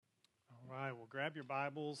All right, well, grab your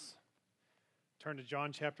Bibles. Turn to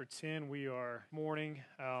John chapter 10. We are morning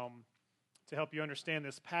to help you understand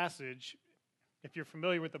this passage. If you're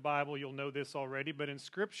familiar with the Bible, you'll know this already. But in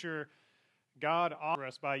Scripture, God offers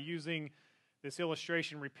us by using this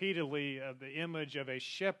illustration repeatedly of the image of a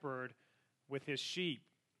shepherd with his sheep.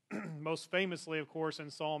 Most famously, of course, in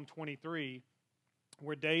Psalm 23,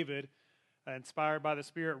 where David, inspired by the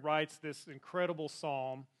Spirit, writes this incredible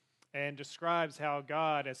psalm and describes how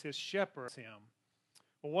God, as his shepherd, is him.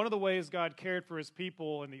 Well, one of the ways God cared for his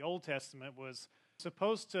people in the Old Testament was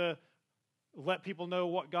supposed to let people know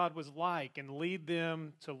what God was like and lead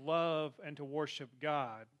them to love and to worship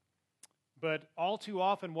God. But all too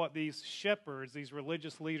often what these shepherds, these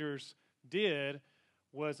religious leaders, did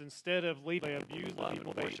was instead of leading, they abused the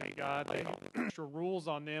people to worship God. They had extra rules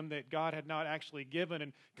on them that God had not actually given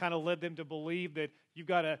and kind of led them to believe that you've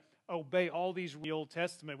got to obey all these in the Old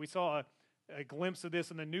Testament. We saw a glimpse of this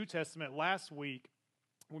in the New Testament last week.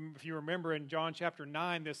 If you remember in John chapter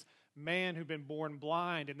 9, this man who'd been born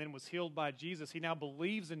blind and then was healed by Jesus, he now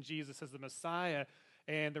believes in Jesus as the Messiah,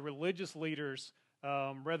 and the religious leaders,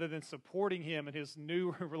 rather than supporting him in his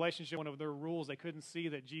new relationship, one of their rules, they couldn't see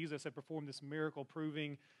that Jesus had performed this miracle,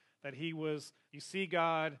 proving that he was, you see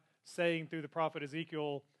God saying through the prophet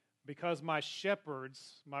Ezekiel, because my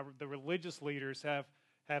shepherds, the religious leaders have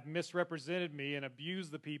misrepresented me and abused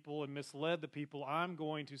the people and misled the people, I'm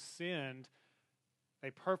going to send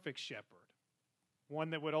a perfect shepherd,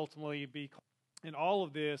 one that would ultimately be. And all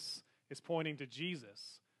of this is pointing to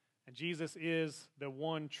Jesus. And Jesus is the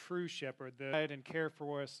one true shepherd that guide and care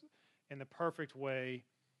for us in the perfect way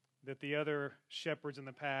that the other shepherds in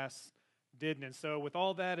the past didn't. And so with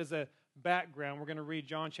all that as a background, we're going to read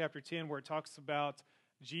John chapter 10, where it talks about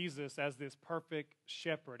Jesus as this perfect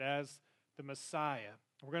shepherd, as the Messiah.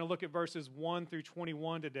 We're going to look at verses 1 through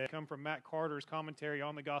 21 today. Come from Matt Carter's commentary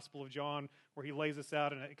on the Gospel of John, where he lays this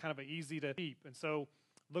out in a kind of an easy to keep. And so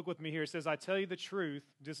look with me here. It says, I tell you the truth,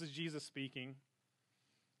 this is Jesus speaking.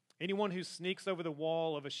 Anyone who sneaks over the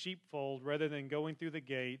wall of a sheepfold rather than going through the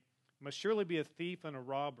gate must surely be a thief and a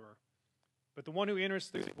robber. But the one who enters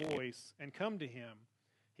through the voice and come to him,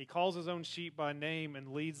 he calls his own sheep by name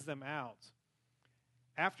and leads them out.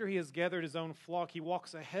 After he has gathered his own flock, he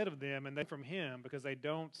walks ahead of them and they from him because they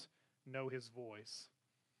don't know his voice.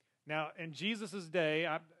 Now, in Jesus' day,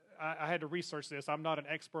 I had to research this. I'm not an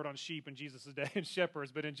expert on sheep in Jesus' day and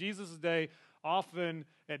shepherds, but in Jesus' day, often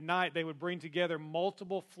at night they would bring together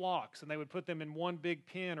multiple flocks and they would put them in one big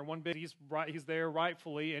pen or one big, he's there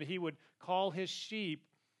rightfully, and he would call his sheep.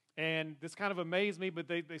 And this kind of amazed me, but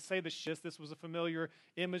they say this was a familiar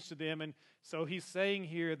image to them. And so he's saying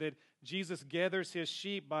here that Jesus gathers his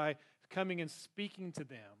sheep by coming and speaking to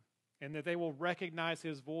them, and that they will recognize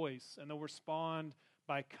his voice and they'll respond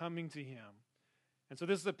by coming to him. And so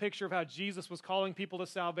this is a picture of how Jesus was calling people to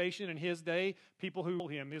salvation in his day, people who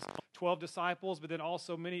followed him, his 12 disciples, but then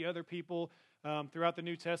also many other people throughout the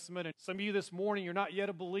New Testament. And some of you this morning, you're not yet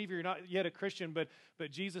a believer, you're not yet a Christian, but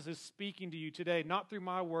Jesus is speaking to you today, not through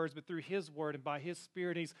my words, but through his word and by his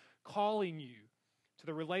Spirit. He's calling you to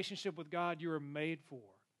the relationship with God you are made for.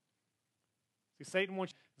 See, Satan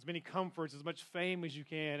wants as many comforts, as much fame as you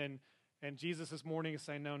can, and Jesus this morning is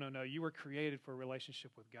saying, no, you were created for a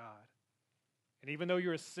relationship with God. And even though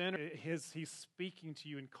you're a sinner, he's speaking to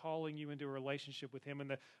you and calling you into a relationship with him. And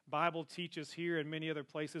the Bible teaches here and many other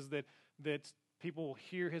places that people will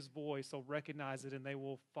hear his voice, they'll recognize it, and they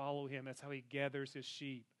will follow him. That's how he gathers his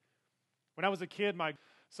sheep. When I was a kid,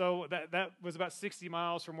 so that was about 60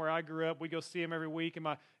 miles from where I grew up. We go see him every week. And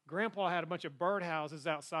my grandpa had a bunch of birdhouses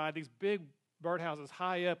outside, these big birdhouses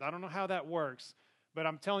high up. I don't know how that works, but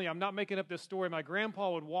I'm telling you, I'm not making up this story. My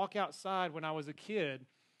grandpa would walk outside when I was a kid,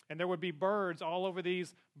 and there would be birds all over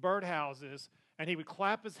these birdhouses, and he would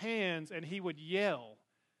clap his hands, and he would yell.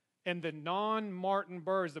 And the non-martin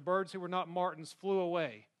birds, the birds who were not martins, flew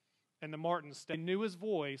away. And the martins stayed. They knew his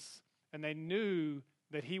voice, and they knew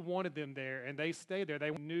that he wanted them there, and they stayed there.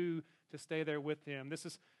 They knew to stay there with him. This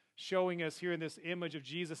is showing us here in this image of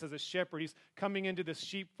Jesus as a shepherd. He's coming into this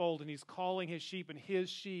sheepfold, and he's calling his sheep, and his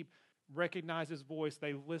sheep recognize his voice.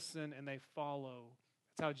 They listen, and they follow.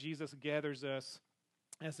 That's how Jesus gathers us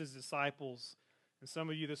as his disciples. And some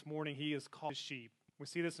of you this morning, he is called his sheep. We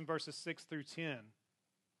see this in verses 6 through 10. It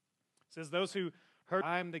says, those who heard,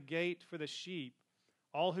 I am the gate for the sheep.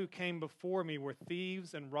 All who came before me were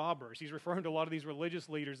thieves and robbers. He's referring to a lot of these religious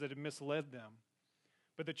leaders that had misled them.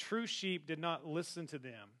 But the true sheep did not listen to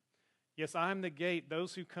them. Yes, I am the gate.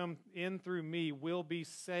 Those who come in through me will be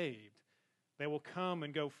saved. They will come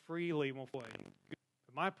and go freely. But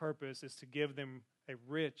my purpose is to give them a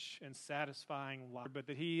rich and satisfying life, but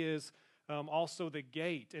that he is also the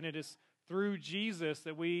gate, and it is through Jesus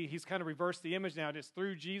that he's kind of reversed the image now. It's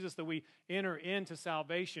through Jesus that we enter into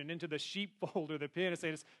salvation, into the sheepfold or the pen.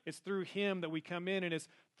 It's through him that we come in, and it's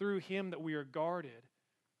through him that we are guarded.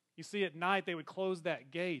 You see, at night they would close that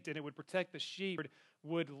gate, and it would protect the sheep,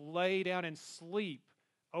 would lay down and sleep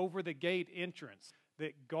over the gate entrance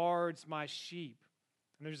that guards my sheep.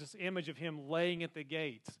 And there's this image of him laying at the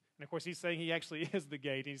gate. And of course, he's saying he actually is the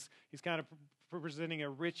gate. He's kind of presenting a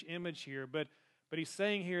rich image here, but he's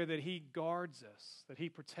saying here that he guards us, that he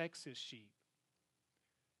protects his sheep.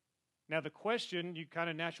 Now, the question you kind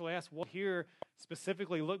of naturally ask, well, here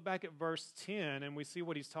specifically, look back at verse 10, and we see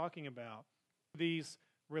what he's talking about. These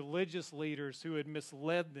religious leaders who had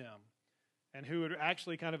misled them and who had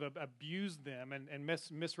actually kind of abused them and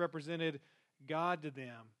misrepresented God to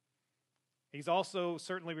them. He's also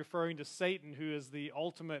certainly referring to Satan, who is the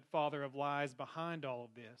ultimate father of lies behind all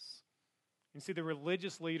of this. You see, the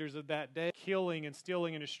religious leaders of that day killing and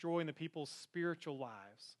stealing and destroying the people's spiritual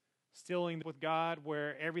lives, stealing with God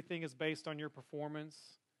where everything is based on your performance.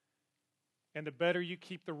 And the better you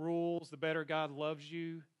keep the rules, the better God loves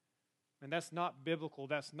you. And that's not biblical.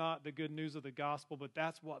 That's not the good news of the gospel, but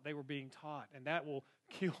that's what they were being taught. And that will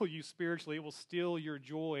kill you spiritually. It will steal your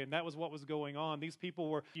joy. And that was what was going on. These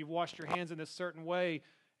people you've washed your hands in this certain way,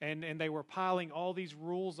 and they were piling all these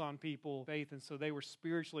rules on people, faith, and so they were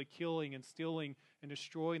spiritually killing and stealing and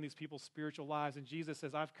destroying these people's spiritual lives. And Jesus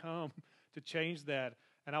says, I've come to change that,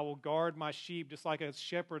 and I will guard my sheep just like a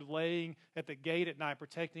shepherd laying at the gate at night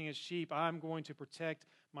protecting his sheep. I'm going to protect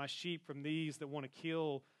my sheep from these that want to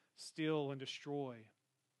kill, steal, and destroy.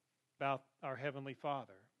 About our Heavenly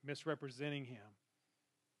Father, misrepresenting him.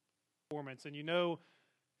 And you know,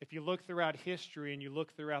 if you look throughout history and you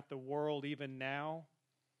look throughout the world even now,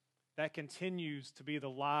 that continues to be the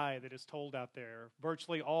lie that is told out there.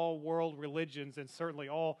 Virtually all world religions and certainly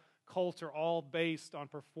all cults are all based on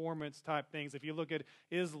performance type things. If you look at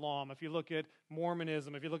Islam, if you look at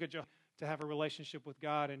Mormonism, if you look at to have a relationship with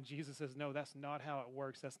God, and Jesus says, no, that's not how it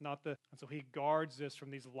works. That's not and so he guards us from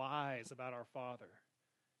these lies about our Father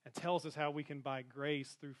and tells us how we can, by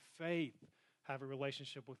grace, through faith, have a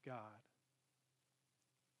relationship with God.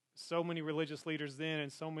 So many religious leaders then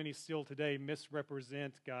and so many still today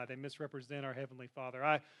misrepresent God. They misrepresent our Heavenly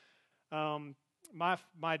Father.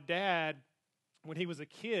 My dad, when he was a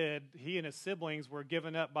kid, he and his siblings were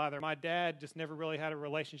given up by my dad just never really had a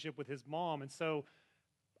relationship with his mom. And so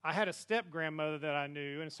I had a step-grandmother that I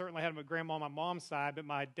knew, and certainly had a grandma on my mom's side, but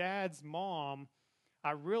my dad's mom,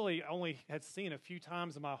 I really only had seen a few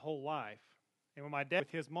times in my whole life. And when my dad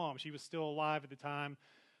with his mom, she was still alive at the time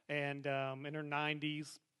and in her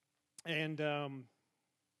 90s. And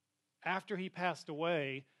after he passed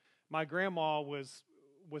away, my grandma was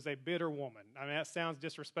a bitter woman. I mean, that sounds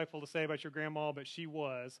disrespectful to say about your grandma, but she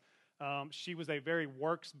was. She was a very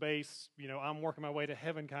works-based, I'm working my way to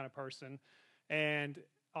heaven kind of person. And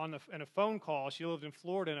in a phone call, she lived in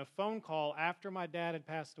Florida, in a phone call after my dad had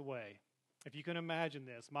passed away. If you can imagine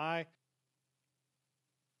this, now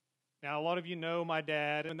a lot of you know my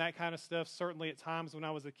dad and that kind of stuff, certainly at times when I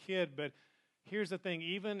was a kid, but here's the thing,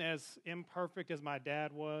 even as imperfect as my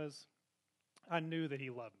dad was, I knew that he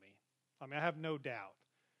loved me. I mean, I have no doubt.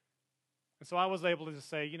 And so I was able to just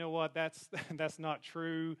say, you know what, that's not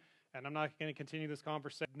true, and I'm not going to continue this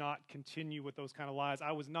conversation, not continue with those kind of lies.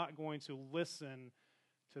 I was not going to listen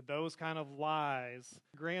to those kind of lies.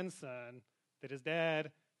 Grandson, that his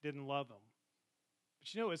dad didn't love him.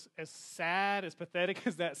 But as sad, as pathetic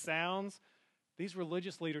as that sounds, these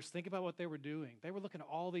religious leaders, think about what they were doing. They were looking at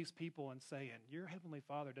all these people and saying, your Heavenly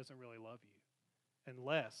Father doesn't really love you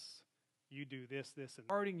unless you do this, and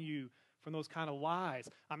guarding you from those kind of lies.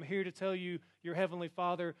 I'm here to tell you your Heavenly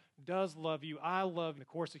Father does love you. I love, in the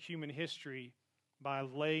course of human history, by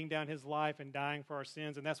laying down his life and dying for our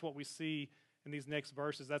sins. And that's what we see in these next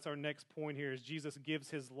verses. That's our next point here, is Jesus gives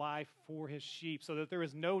his life for his sheep so that there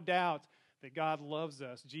is no doubt that God loves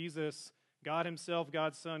us. Jesus, God himself,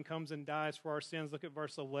 God's Son, comes and dies for our sins. Look at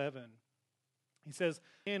verse 11. He says,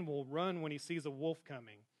 "Man will run when he sees a wolf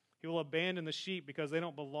coming. He will abandon the sheep because they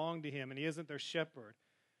don't belong to him, and he isn't their shepherd.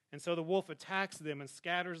 And so the wolf attacks them and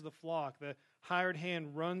scatters the flock. The hired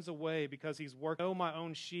hand runs away because he's working. I know my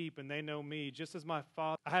own sheep, and they know me, just as my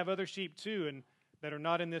Father. I have other sheep too, and that are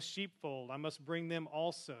not in this sheepfold. I must bring them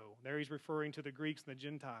also." There he's referring to the Greeks and the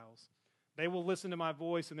Gentiles. "They will listen to my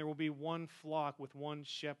voice, and there will be one flock with one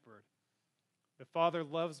shepherd. The Father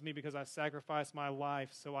loves me because I sacrifice my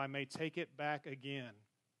life so I may take it back again.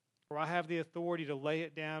 For I have the authority to lay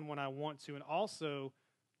it down when I want to, and also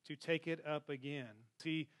to take it up again."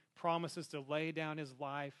 He promises to lay down his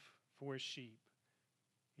life for his sheep.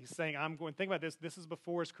 He's saying, think about this. This is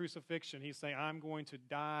before his crucifixion. He's saying, I'm going to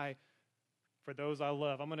die for those I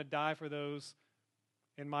love. I'm going to die for those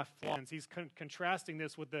in my flaws. He's contrasting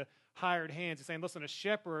this with the hired hands. He's saying, listen, a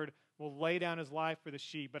shepherd will lay down his life for the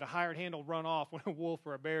sheep, but a hired hand will run off when a wolf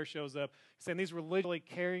or a bear shows up. He's saying these religiously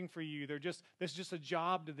caring for you. This is just a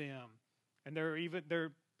job to them. And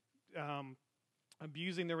they're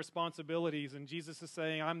abusing their responsibilities. And Jesus is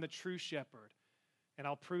saying, I'm the true shepherd. And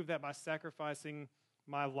I'll prove that by sacrificing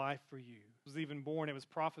my life for you. It was even born, it was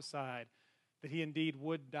prophesied that he indeed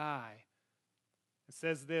would die. It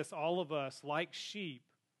says this, all of us, like sheep,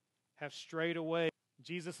 have strayed away.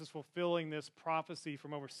 Jesus is fulfilling this prophecy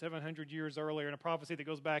from over 700 years earlier, and a prophecy that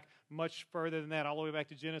goes back much further than that, all the way back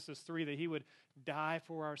to Genesis 3, that he would die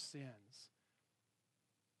for our sins.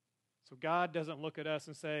 So God doesn't look at us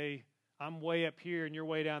and say, I'm way up here and you're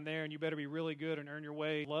way down there, and you better be really good and earn your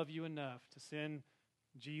way. I love you enough to send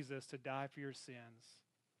Jesus to die for your sins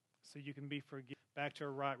so you can be forgiven, back to a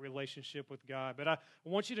right relationship with God. But I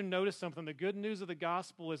want you to notice something. The good news of the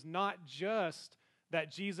gospel is not just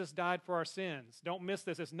that Jesus died for our sins. Don't miss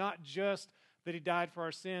this. It's not just that he died for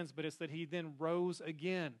our sins, but it's that he then rose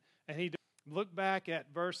again. And look back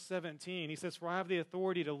at verse 17. He says, for I have the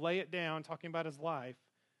authority to lay it down, talking about his life,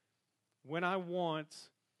 when I want,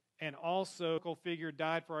 and also the figure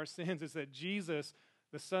died for our sins. It's that Jesus,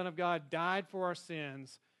 the Son of God, died for our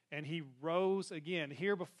sins, and he rose again.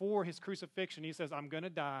 Here before his crucifixion, he says, I'm going to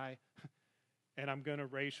die, and I'm going to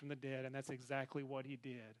raise from the dead. And that's exactly what he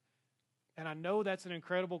did. And I know that's an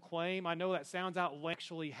incredible claim. I know that sounds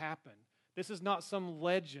actually happened. This is not some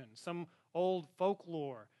legend, some old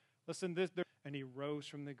folklore. Listen, and he rose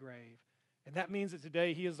from the grave. And that means that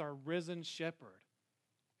today he is our risen shepherd.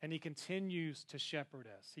 And he continues to shepherd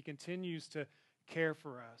us. He continues to care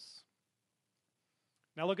for us.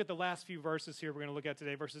 Now look at the last few verses here we're going to look at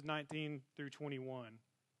today, verses 19 through 21.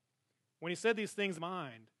 When he said these things in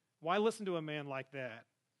mind, why listen to a man like that?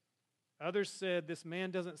 Others said, this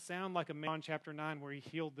man doesn't sound like a man in chapter 9 where he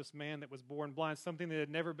healed this man that was born blind, something that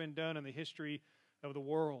had never been done in the history of the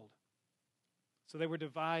world. So they were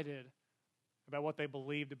divided about what they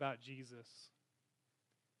believed about Jesus.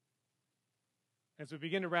 As we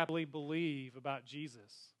begin to rapidly believe about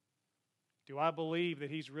Jesus, do I believe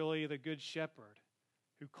that he's really the good shepherd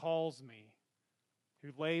who calls me,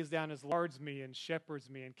 who lays down his life, me and shepherds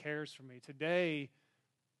me and cares for me? Today,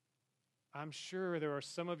 I'm sure there are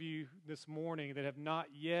some of you this morning that have not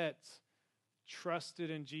yet trusted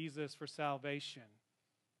in Jesus for salvation.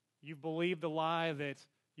 You've believed the lie that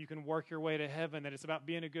you can work your way to heaven, that it's about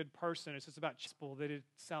being a good person. It's just about that it's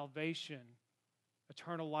salvation.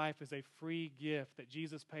 Eternal life is a free gift that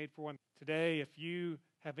Jesus paid for. Today, if you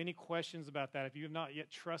have any questions about that, if you have not yet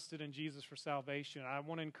trusted in Jesus for salvation, I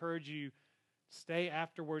want to encourage you, stay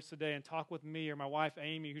afterwards today and talk with me or my wife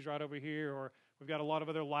Amy, who's right over here, or we've got a lot of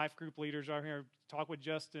other life group leaders out here. Talk with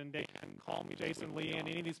Justin, Dan, call me, Jason, Leanne,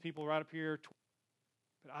 any of these people right up here.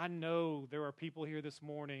 But I know there are people here this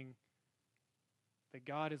morning that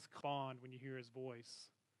God is fond when you hear his voice,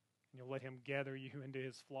 and you'll let him gather you into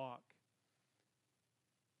his flock.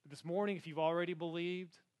 But this morning, if you've already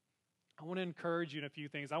believed, I want to encourage you in a few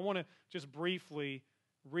things. I want to just briefly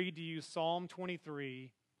read to you Psalm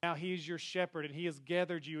 23. Now he is your shepherd, and he has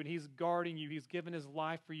gathered you, and he's guarding you. He's given his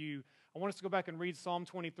life for you. I want us to go back and read Psalm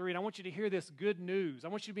 23, and I want you to hear this good news. I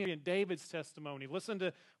want you to be in David's testimony. Listen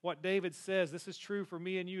to what David says. This is true for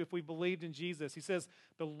me and you if we believed in Jesus. He says,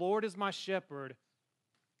 the Lord is my shepherd.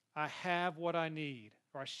 I have what I need,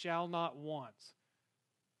 or I shall not want.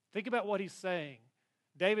 Think about what he's saying.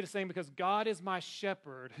 David is saying, because God is my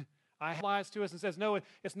shepherd, I lies to us and says, no,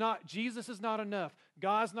 it's not, Jesus is not enough.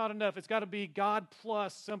 God's not enough. It's got to be God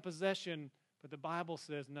plus some possession. But the Bible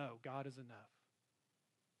says, no, God is enough.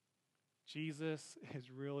 Jesus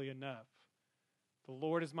is really enough. The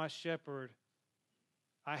Lord is my shepherd.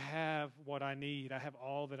 I have what I need. I have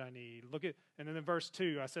all that I need. Look at, and then in verse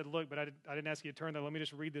 2, I said, look, but I didn't ask you to turn there. Let me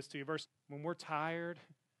just read this to you. When we're tired,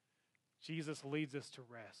 Jesus leads us to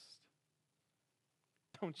rest.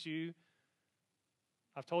 Don't you?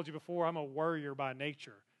 I've told you before, I'm a worrier by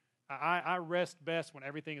nature. I rest best when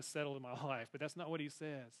everything is settled in my life, but that's not what he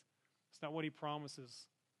says. It's not what he promises.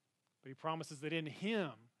 But he promises that in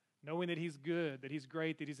him, knowing that he's good, that he's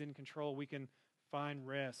great, that he's in control, we can find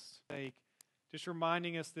rest. Just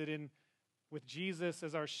reminding us that with Jesus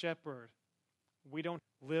as our shepherd, we don't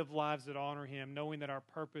live lives that honor him, knowing that our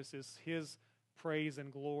purpose is his praise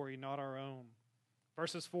and glory, not our own.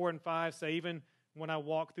 Verses 4 and 5 say, even when I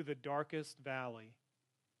walk through the darkest valley,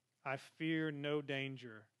 I fear no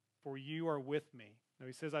danger, for you are with me. No,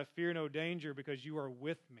 he says, I fear no danger because you are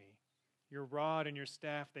with me. Your rod and your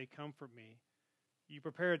staff, they comfort me. You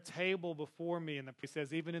prepare a table before me, and he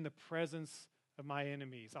says, even in the presence of my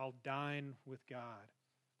enemies. I'll dine with God.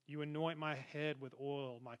 You anoint my head with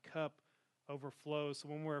oil. My cup overflows. So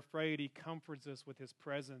when we're afraid, he comforts us with his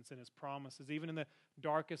presence and his promises, even in the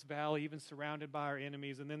darkest valley, even surrounded by our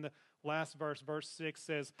enemies. And then the last verse, verse 6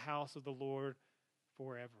 says, house of the Lord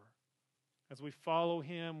forever. As we follow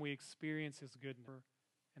him, we experience his goodness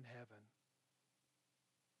in heaven.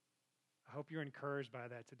 I hope you're encouraged by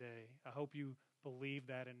that today. I hope you believe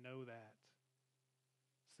that and know that.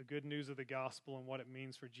 It's the good news of the gospel and what it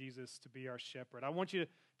means for Jesus to be our shepherd. I want you to,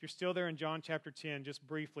 if you're still there in John chapter 10, just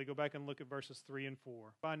briefly go back and look at verses 3 and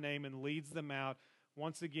 4. By name and leads them out.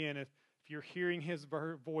 Once again, if you're hearing his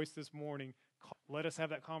voice this morning, let us have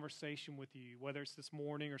that conversation with you, whether it's this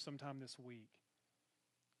morning or sometime this week.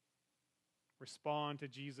 Respond to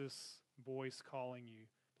Jesus' voice calling you.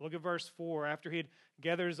 Look at verse 4. After he has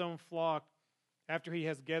gathered his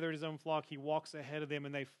own flock, he walks ahead of them,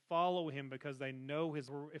 and they follow him because they know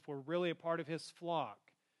if we're really a part of his flock,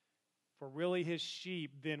 if we're really his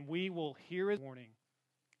sheep, then we will hear his warning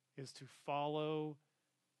is to follow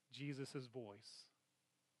Jesus' voice,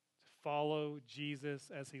 to follow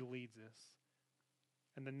Jesus as he leads us.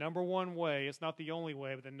 And the number one way, it's not the only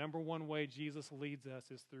way, but the number one way Jesus leads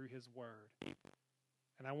us is through his word.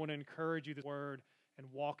 And I want to encourage you this word and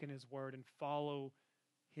walk in his word and follow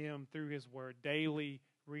him through his word, daily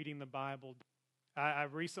reading the Bible. I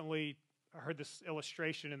recently heard this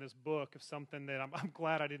illustration in this book of something that I'm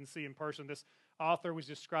glad I didn't see in person. This author was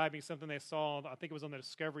describing something they saw, I think it was on the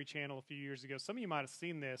Discovery Channel a few years ago. Some of you might have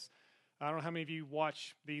seen this. I don't know how many of you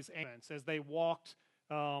watch these ants as they walked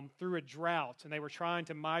through a drought, and they were trying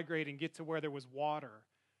to migrate and get to where there was water.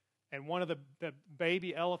 And one of the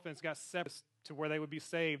baby elephants got separated to where they would be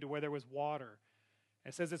saved, to where there was water.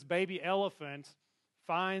 And it says this baby elephant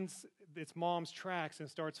finds its mom's tracks and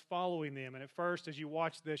starts following them. And at first, as you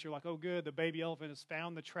watch this, you're like, oh, good, the baby elephant has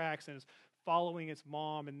found the tracks and is following its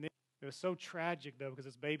mom. And then it was so tragic, though, because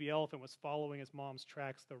this baby elephant was following its mom's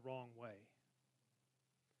tracks the wrong way.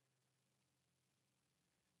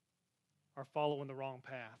 Or following the wrong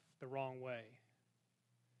path, the wrong way.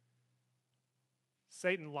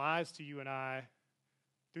 Satan lies to you and I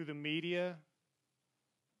through the media,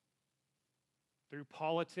 through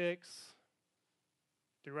politics,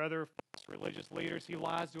 through other religious leaders. He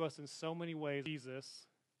lies to us in so many ways. Jesus,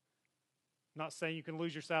 I'm not saying you can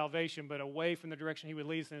lose your salvation, but away from the direction he would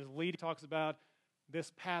lead us. And his lead talks about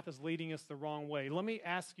this path is leading us the wrong way. Let me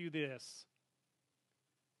ask you this.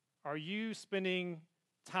 Are you spending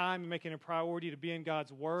time and making a priority to be in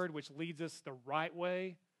God's word, which leads us the right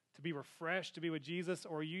way, to be refreshed, to be with Jesus,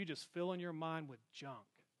 or are you just filling your mind with junk?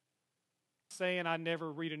 Saying I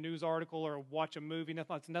never read a news article or watch a movie,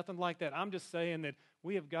 it's nothing like that. I'm just saying that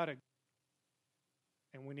we have got to,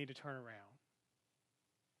 and we need to turn around.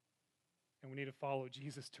 And we need to follow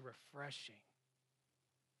Jesus to refreshing,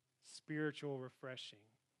 spiritual refreshing.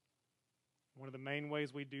 One of the main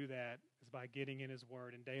ways we do that is by getting in his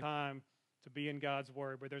word and daily time to be in God's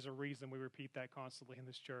word, but there's a reason we repeat that constantly in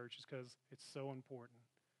this church, is because it's so important.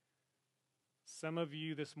 Some of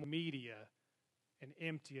you, this media, and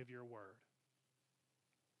empty of your word.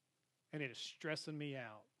 And it is stressing me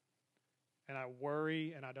out. And I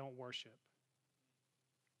worry and I don't worship.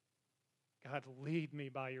 God, lead me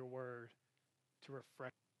by your word to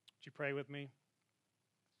refresh. Would you pray with me?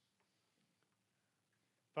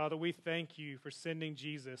 Father, we thank you for sending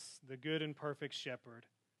Jesus, the good and perfect shepherd,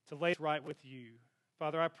 to lay us right with you.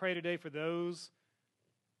 Father, I pray today for those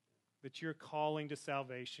that you're calling to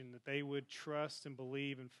salvation, that they would trust and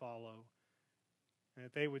believe and follow, and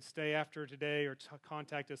that they would stay after today or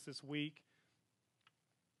contact us this week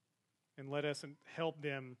and let us help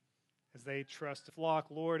them as they trust the flock.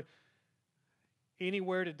 Lord,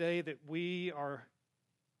 anywhere today that we are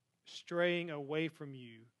straying away from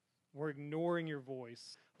you, we're ignoring your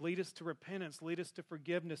voice, lead us to repentance, lead us to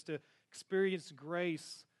forgiveness, to experience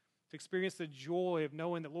grace, to experience the joy of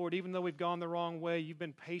knowing that, Lord, even though we've gone the wrong way, you've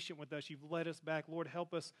been patient with us, you've led us back. Lord,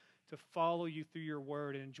 help us to follow you through your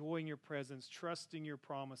word and enjoying your presence, trusting your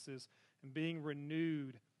promises, and being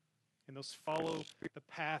renewed in those follow the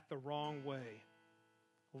path the wrong way,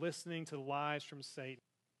 listening to lies from Satan,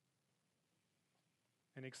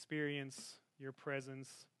 and experience your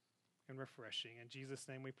presence and refreshing. In Jesus'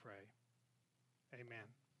 name we pray.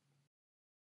 Amen.